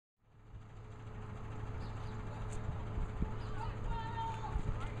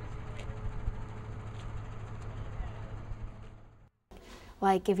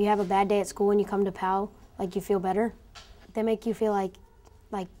Like if you have a bad day at school and you come to PAL, like you feel better. They make you feel like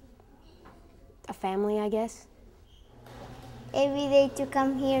a family, I guess. Every day to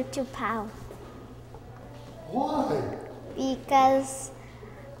come here to PAL. Why? Because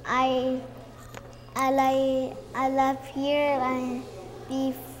I love here, and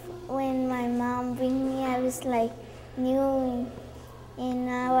when my mom bring me, I was like new, and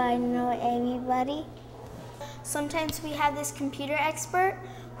now I know everybody. Sometimes we have this computer expert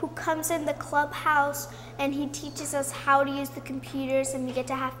who comes in the clubhouse and he teaches us how to use the computers, and we get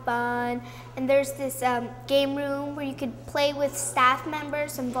to have fun. And there's this game room where you could play with staff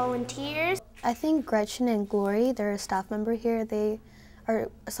members and volunteers. I think Gretchen and Glory, they're a staff member here. They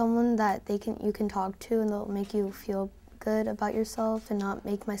are someone that you can talk to, and they'll make you feel good about yourself and not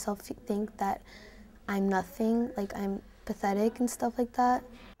make myself think that I'm nothing, like I'm pathetic and stuff like that.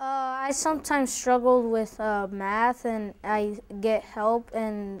 I sometimes struggle with math, and I get help,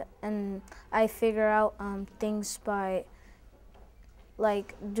 and I figure out things by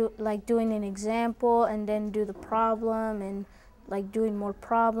doing an example and then do the problem, and like doing more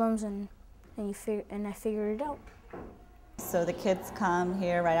problems, and I figure it out. So the kids come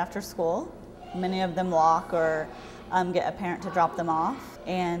here right after school. Many of them walk or get a parent to drop them off,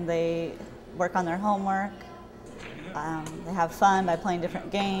 and they work on their homework. They have fun by playing different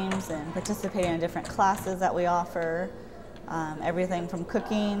games and participating in different classes that we offer. Everything from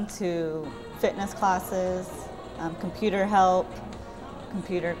cooking to fitness classes, computer help,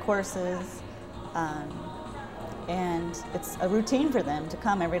 computer courses, and it's a routine for them to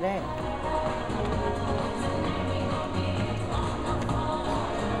come every day.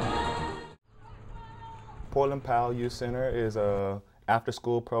 Portland PAL Youth Center is a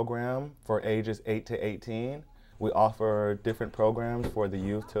after-school program for ages 8 to 18. We offer different programs for the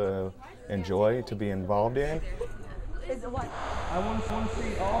youth to enjoy, to be involved in. I want to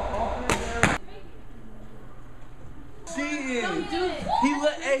see all three there. See him.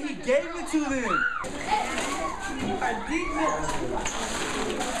 He gave it to them.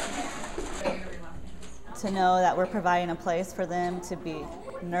 To know that we're providing a place for them to be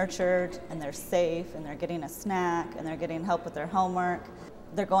nurtured, and they're safe, and they're getting a snack, and they're getting help with their homework.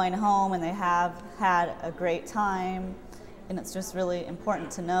 They're going home and they have had a great time, and it's just really important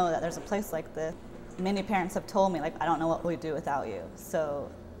to know that there's a place like this. Many parents have told me, like, I don't know what we'd do without you.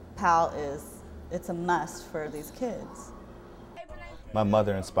 So PAL it's a must for these kids. My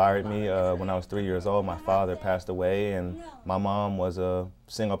mother inspired me when I was 3 years old. My father passed away, and my mom was a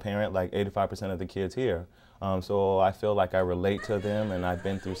single parent like 85% of the kids here. So I feel like I relate to them, and I've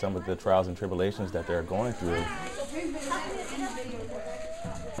been through some of the trials and tribulations that they're going through.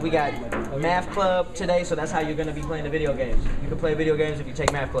 We got math club today, so that's how you're going to be playing the video games. You can play video games if you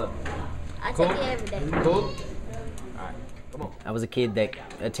take math club. I take it every day. Cool? All right, come on. I was a kid that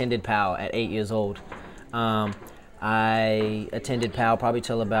attended PAL at 8 years old. I attended PAL probably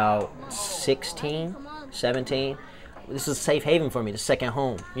till about 16, 17. This is a safe haven for me, the second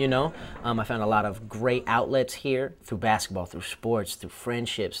home, you know? I found a lot of great outlets here through basketball, through sports, through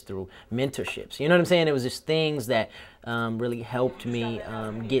friendships, through mentorships. You know what I'm saying? It was just things that really helped me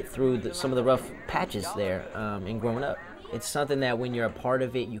get through some of the rough patches there in growing up. It's something that when you're a part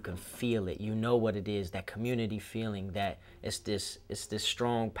of it, you can feel it. You know what it is, that community feeling, that it's this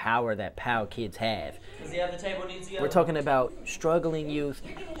strong power that PAL kids have. Does the other table need the other? We're talking about struggling youth,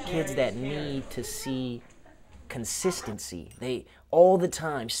 kids that need to see consistency. They all the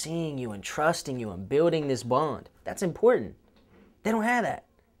time seeing you and trusting you and building this bond. That's important. They don't have that.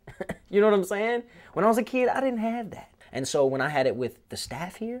 You know what I'm saying? When I was a kid, I didn't have that. And so when I had it with the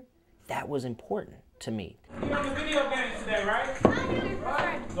staff here, that was important to me. You're on the video games today, right?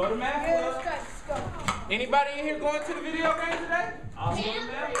 Right. Go to math club. Let's go. Anybody in here going to the video game today? Austin, go to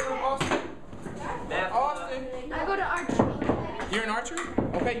math club, Austin. Austin. I go to archery. You're in archery?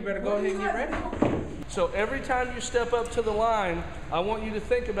 Okay, you better go ahead and get ready. So every time you step up to the line, I want you to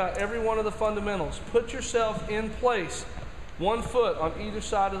think about every one of the fundamentals. Put yourself in place, 1 foot on either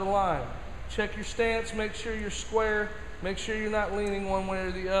side of the line. Check your stance, make sure you're square, make sure you're not leaning one way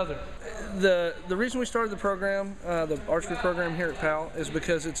or the other. The reason we started the program, the archery program here at PAL, is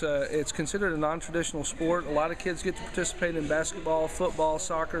because it's considered a non-traditional sport. A lot of kids get to participate in basketball, football,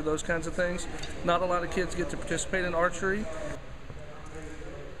 soccer, those kinds of things. Not a lot of kids get to participate in archery.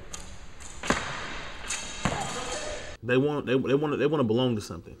 They want to belong to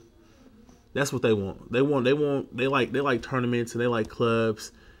something. That's what they want. They like tournaments, and they like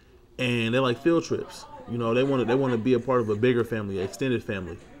clubs, and they like field trips. You know, they want to be a part of a bigger family, an extended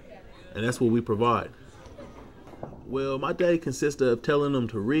family, and that's what we provide. Well, my day consists of telling them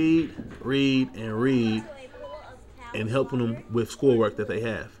to read, and read, and helping them with schoolwork that they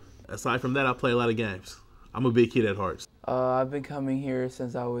have. Aside from that, I play a lot of games. I'm a big kid at heart. I've been coming here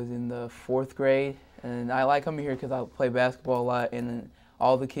since I was in the 4th grade, and I like coming here because I play basketball a lot, and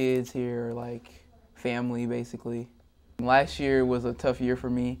all the kids here are like family, basically. Last year was a tough year for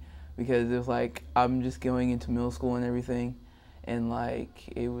me because it was like I'm just going into middle school and everything, and like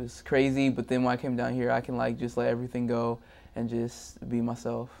it was crazy, but then when I came down here, I can like just let everything go and just be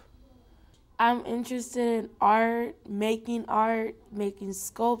myself. I'm interested in art, making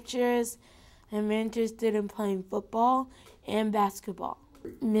sculptures. I'm interested in playing football and basketball.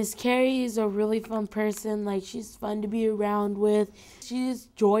 Miss Carrie is a really fun person. Like, she's fun to be around with. She's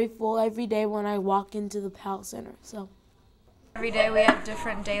joyful every day when I walk into the PAL Center. So every day we have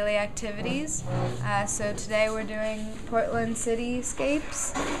different daily activities. So today we're doing Portland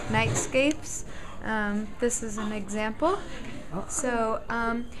cityscapes, nightscapes. This is an example. So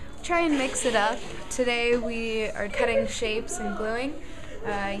try and mix it up. Today we are cutting shapes and gluing.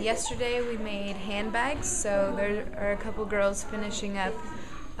 Yesterday we made handbags, so there are a couple girls finishing up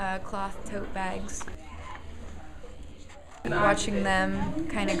cloth tote bags. Watching them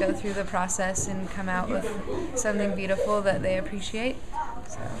kind of go through the process and come out with something beautiful that they appreciate.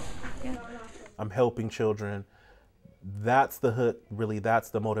 So, yeah. I'm helping children. That's the hook, really, that's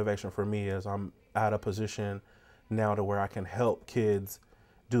the motivation for me, is I'm at a position now to where I can help kids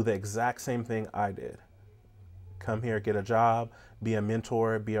do the exact same thing I did. Come here, get a job, be a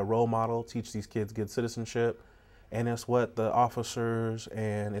mentor, be a role model, teach these kids good citizenship. And it's what the officers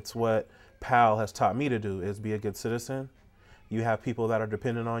and it's what PAL has taught me to do, is be a good citizen. You have people that are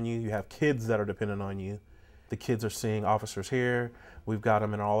dependent on you. You have kids that are dependent on you. The kids are seeing officers here. We've got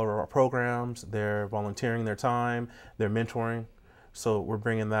them in all of our programs. They're volunteering their time. They're mentoring. So we're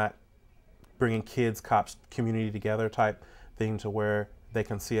bringing kids, cops, community together type thing to where they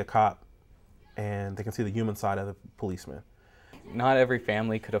can see a cop and they can see the human side of the policeman. Not every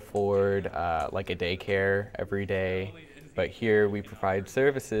family could afford like a daycare every day, but here we provide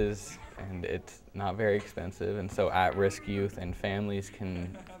services and it's not very expensive, and so at-risk youth and families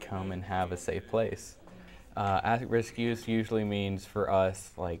can come and have a safe place. At-risk youth usually means for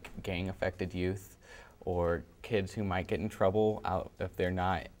us like gang-affected youth or kids who might get in trouble out if they're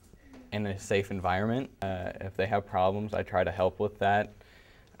not in a safe environment. If they have problems, I try to help with that.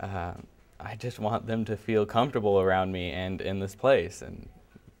 I just want them to feel comfortable around me and in this place and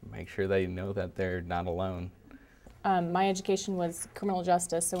make sure they know that they're not alone. My education was criminal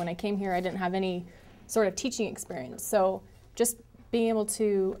justice, so when I came here I didn't have any sort of teaching experience. So just being able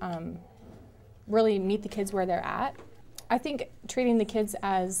to really meet the kids where they're at. I think treating the kids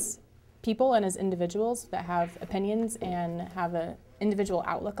as people and as individuals that have opinions and have an individual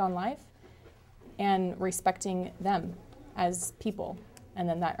outlook on life, and respecting them as people. And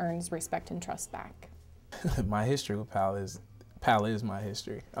then that earns respect and trust back. My history with PAL is my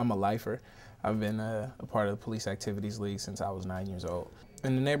history. I'm a lifer. I've been a part of the Police Activities League since I was 9 years old.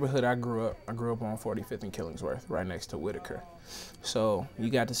 In the neighborhood I grew up on 45th and Killingsworth, right next to Whitaker. So you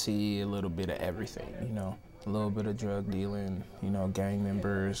got to see a little bit of everything, you know, a little bit of drug dealing, you know, gang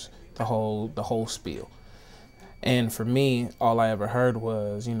members, the whole spiel. And for me, all I ever heard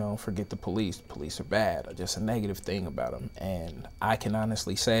was, you know, forget the police. Police are bad, or just a negative thing about them. And I can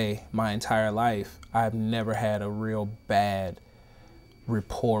honestly say my entire life, I've never had a real bad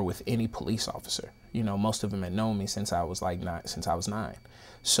rapport with any police officer. You know, most of them had known me since I was like nine.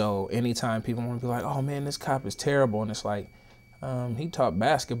 So anytime people want to be like, oh man, this cop is terrible. And it's like, he taught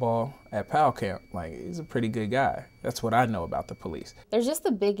basketball at PAL camp. Like, he's a pretty good guy. That's what I know about the police. There's just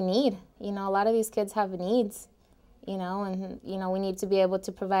a big need. You know, a lot of these kids have needs. You know, and, you know, we need to be able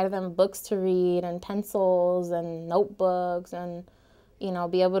to provide them books to read and pencils and notebooks and, you know,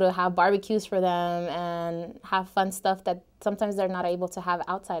 be able to have barbecues for them and have fun stuff that sometimes they're not able to have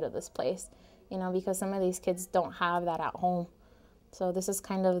outside of this place, you know, because some of these kids don't have that at home. So this is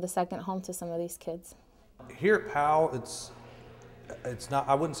kind of the second home to some of these kids. Here at PAL, it's not,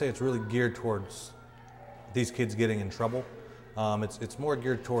 I wouldn't say it's really geared towards these kids getting in trouble. It's more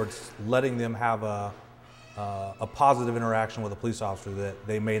geared towards letting them have a positive interaction with a police officer that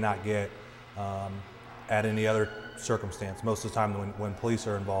they may not get at any other circumstance. Most of the time when police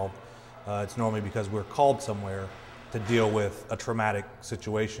are involved, it's normally because we're called somewhere to deal with a traumatic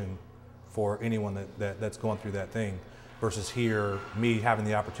situation for anyone that's going through that thing. Versus here, me having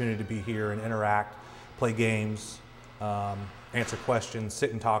the opportunity to be here and interact, play games, answer questions,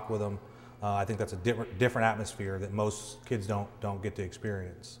 sit and talk with them. I think that's a different atmosphere that most kids don't get to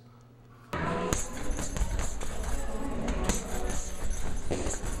experience.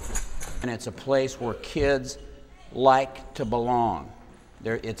 And it's a place where kids like to belong.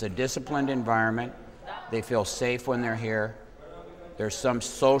 It's a disciplined environment. They feel safe when they're here. There's some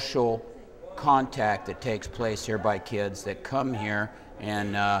social contact that takes place here by kids that come here,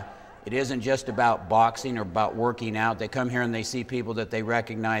 and it isn't just about boxing or about working out. They come here and they see people that they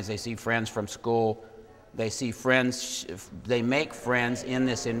recognize. They see friends from school. They see friends, they make friends in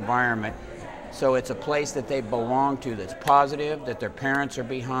this environment. So it's a place that they belong to, that's positive, that their parents are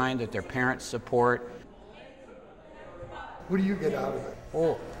behind, that their parents support. What do you get out of it?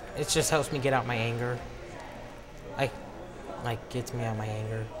 Well, it just helps me get out my anger. Like gets me out my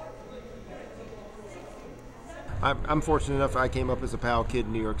anger. I'm fortunate enough, I came up as a PAL kid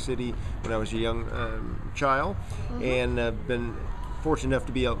in New York City when I was a young child, and been fortunate enough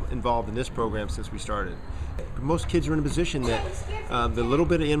to be involved in this program since we started. Most kids are in a position that the little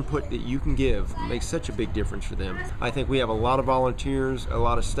bit of input that you can give makes such a big difference for them. I think we have a lot of volunteers, a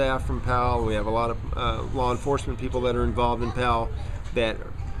lot of staff from PAL, we have a lot of law enforcement people that are involved in PAL that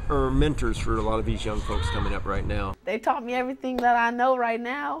are mentors for a lot of these young folks coming up right now. They taught me everything that I know right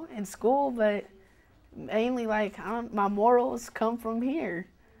now in school, but mainly my morals come from here.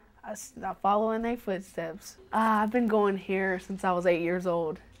 I follow in their footsteps. I've been going here since I was 8 years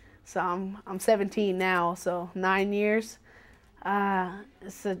old. So I'm 17 now, so 9 years.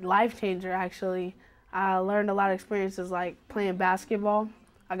 It's a life changer, actually. I learned a lot of experiences like playing basketball.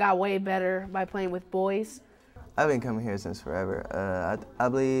 I got way better by playing with boys. I've been coming here since forever. I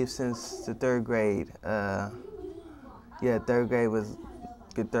believe since the 3rd grade. Yeah, 3rd grade was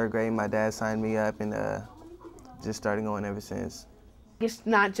good. 3rd grade, my dad signed me up, and just started going ever since. It's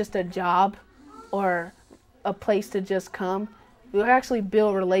not just a job or a place to just come. We actually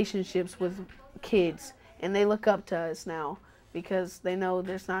build relationships with kids, and they look up to us now because they know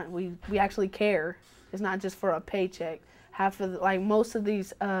we actually care. It's not just for a paycheck. Most of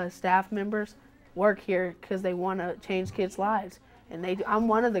these staff members work here because they want to change kids' lives, and I'm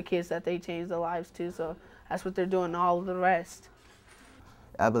one of the kids that they change their lives too. So that's what they're doing. All of the rest.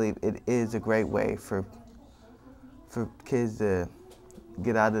 I believe it is a great way for kids to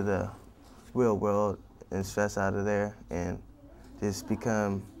get out of the real world and stress out of there and just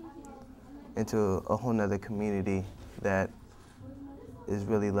become into a whole nother community that is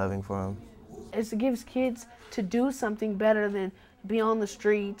really loving for them. It gives kids to do something better than be on the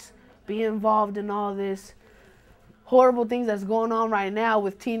streets, be involved in all this horrible things that's going on right now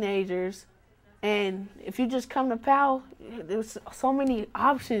with teenagers. And if you just come to PAL, there's so many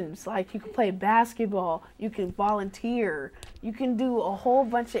options. Like you can play basketball, you can volunteer, you can do a whole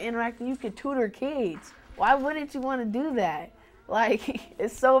bunch of interacting, you can tutor kids. Why wouldn't you want to do that? Like,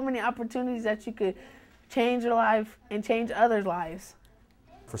 it's so many opportunities that you could change your life and change others' lives.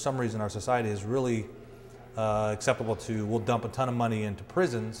 For some reason, our society is really acceptable to, we'll dump a ton of money into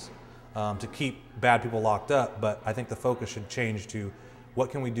prisons to keep bad people locked up, but I think the focus should change to what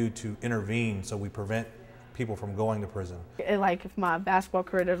can we do to intervene so we prevent people from going to prison. Like if my basketball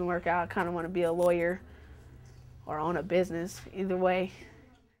career doesn't work out, I kind of want to be a lawyer or own a business, either way.